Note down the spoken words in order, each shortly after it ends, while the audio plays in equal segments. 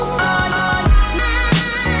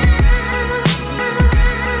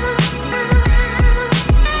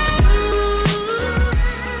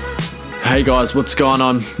Hey guys, what's going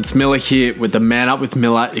on? It's Miller here with the Man Up with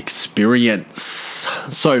Miller experience.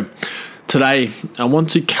 So today I want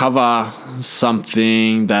to cover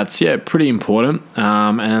something that's pretty important,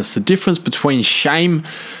 and it's the difference between shame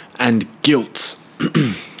and guilt.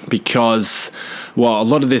 Because, a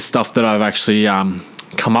lot of this stuff that I've actually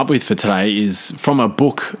come up with for today is from a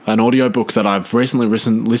book, an audio book that I've recently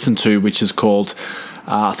listened to, which is called,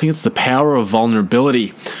 I think it's The Power of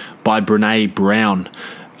Vulnerability by Brene Brown.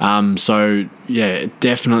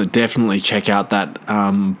 Definitely check out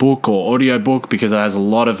that book or audio book, because it has a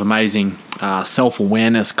lot of amazing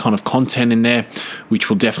self-awareness kind of content in there, which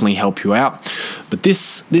will definitely help you out. But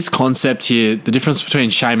this concept here, the difference between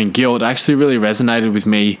shame and guilt, actually really resonated with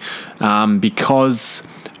me because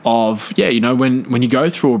of, when you go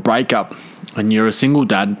through a breakup and you're a single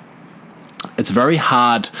dad, it's very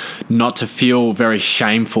hard not to feel very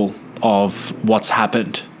shameful of what's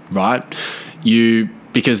happened, right?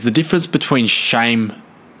 Because the difference between shame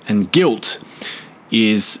and guilt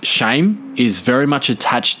is shame is very much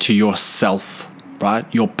attached to yourself, right?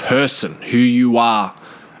 Your person, who you are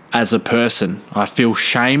as a person. I feel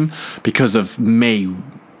shame because of me,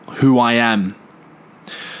 who I am,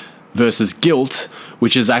 versus guilt,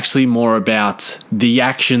 which is actually more about the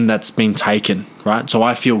action that's been taken, right? So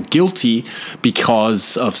I feel guilty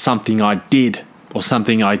because of something I did or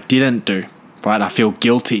something I didn't do. Right, I feel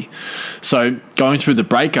guilty. So going through the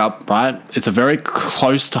breakup, right, it's a very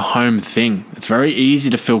close to home thing. It's very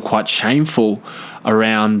easy to feel quite shameful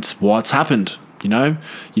around what's happened.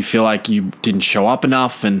 You feel like you didn't show up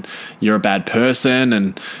enough, and you're a bad person,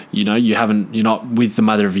 and you're not with the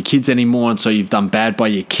mother of your kids anymore, and so you've done bad by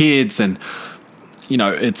your kids, and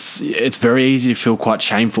it's very easy to feel quite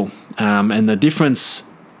shameful. And the difference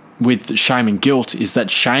with shame and guilt is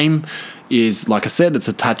that shame is, like I said, it's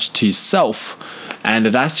attached to yourself, and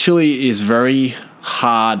it actually is very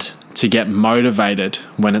hard to get motivated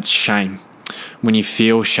when it's shame, when you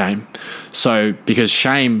feel shame. So because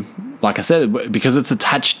shame, like I said, because it's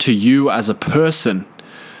attached to you as a person,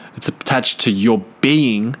 it's attached to your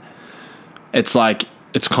being, it's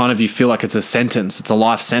kind of, you feel like it's a sentence, it's a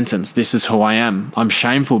life sentence. This is who I am. I'm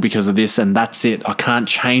shameful because of this, and that's it. I can't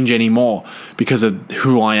change anymore because of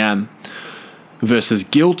who I am. Versus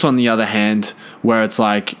guilt, on the other hand, where it's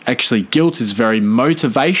actually guilt is very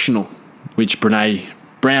motivational, which Brene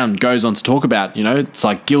Brown goes on to talk about. It's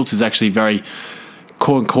guilt is actually very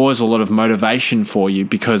cause a lot of motivation for you,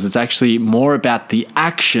 because it's actually more about the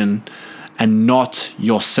action and not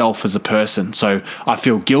yourself as a person. So I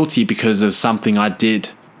feel guilty because of something I did,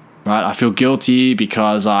 right? I feel guilty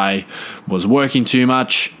because I was working too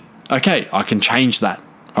much. Okay, I can change that.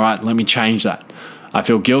 All right, let me change that. I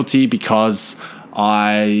feel guilty because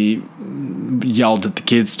I yelled at the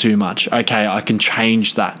kids too much. Okay, I can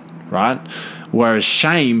change that, right? Whereas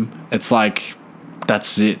shame, it's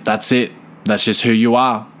that's it. That's just who you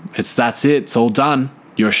are. That's it. It's all done.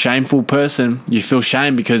 You're a shameful person. You feel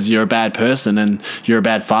shame because you're a bad person and you're a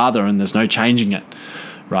bad father, and there's no changing it,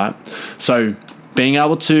 right? So being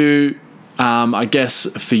able to, I guess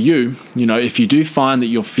for you, if you do find that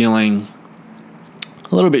you're feeling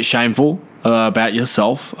a little bit shameful about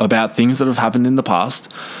yourself, about things that have happened in the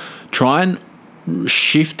past, try and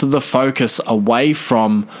shift the focus away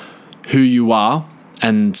from who you are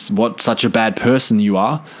and what such a bad person you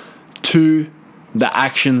are to the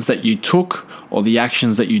actions that you took or the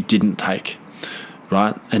actions that you didn't take,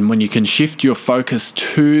 right? And when you can shift your focus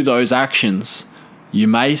to those actions, you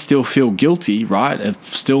may still feel guilty, right? It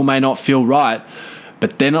still may not feel right,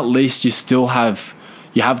 but then at least you have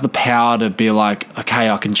the power to be okay,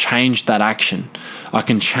 I can change that action. I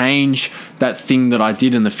can change that thing that I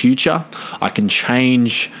did in the future. I can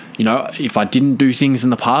change, if I didn't do things in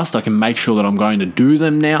the past, I can make sure that I'm going to do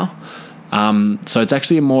them now. So it's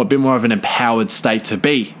actually a bit more of an empowered state to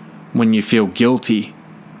be when you feel guilty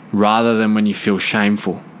rather than when you feel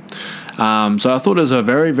shameful. So I thought it was a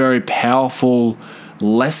very, very powerful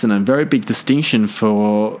lesson and very big distinction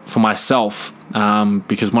for myself,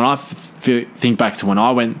 because when I think back to when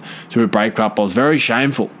I went through a breakup, I was very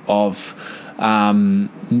shameful of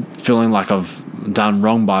feeling like I've done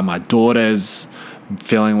wrong by my daughters,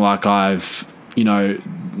 feeling like I've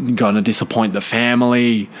going to disappoint the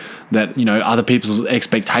family, that other people's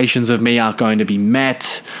expectations of me aren't going to be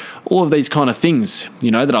met, all of these kind of things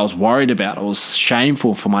that I was worried about. I was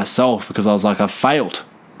shameful for myself because I was I failed,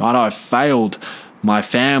 right? I failed my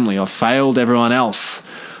family, I failed everyone else,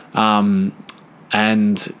 and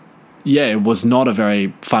it was not a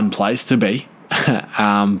very fun place to be.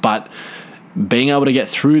 But being able to get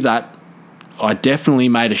through that, I definitely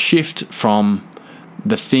made a shift from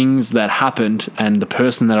the things that happened and the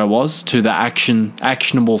person that I was to the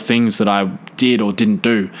actionable things that I did or didn't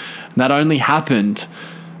do. And that only happened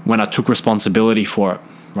when I took responsibility for it,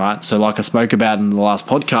 right? So like I spoke about in the last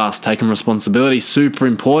podcast, taking responsibility is super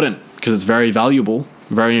important because it's very valuable,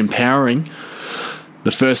 very empowering.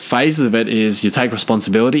 The first phase of it is you take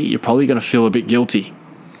responsibility, you're probably going to feel a bit guilty,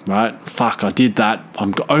 right? Fuck, I did that.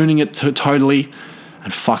 I'm owning it totally.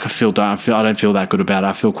 And fuck, I don't feel that good about it.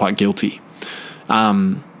 I feel quite guilty.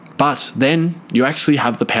 But then you actually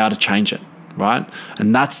have the power to change it, right?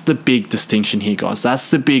 And that's the big distinction here, guys. That's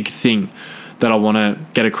the big thing that I want to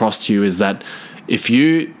get across to you, is that if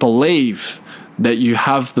you believe that you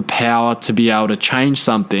have the power to be able to change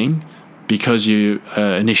something because you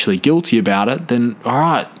are initially guilty about it, then all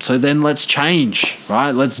right, so then let's change,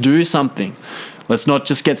 right? Let's do something. Let's not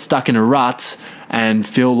just get stuck in a rut and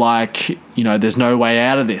feel like, there's no way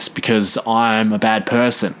out of this because I'm a bad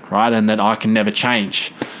person, right? And that I can never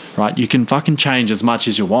change, right? You can fucking change as much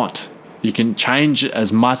as you want. You can change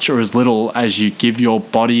as much or as little as you give your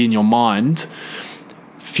body and your mind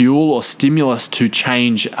fuel or stimulus to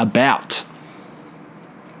change about.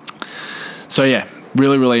 So yeah,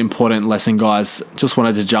 really, really important lesson, guys. Just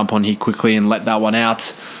wanted to jump on here quickly and let that one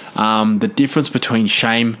out. The difference between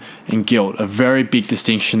shame and guilt, a very big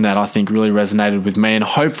distinction that I think really resonated with me, and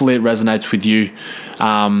hopefully it resonates with you.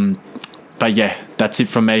 But yeah, that's it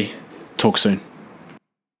from me. Talk soon.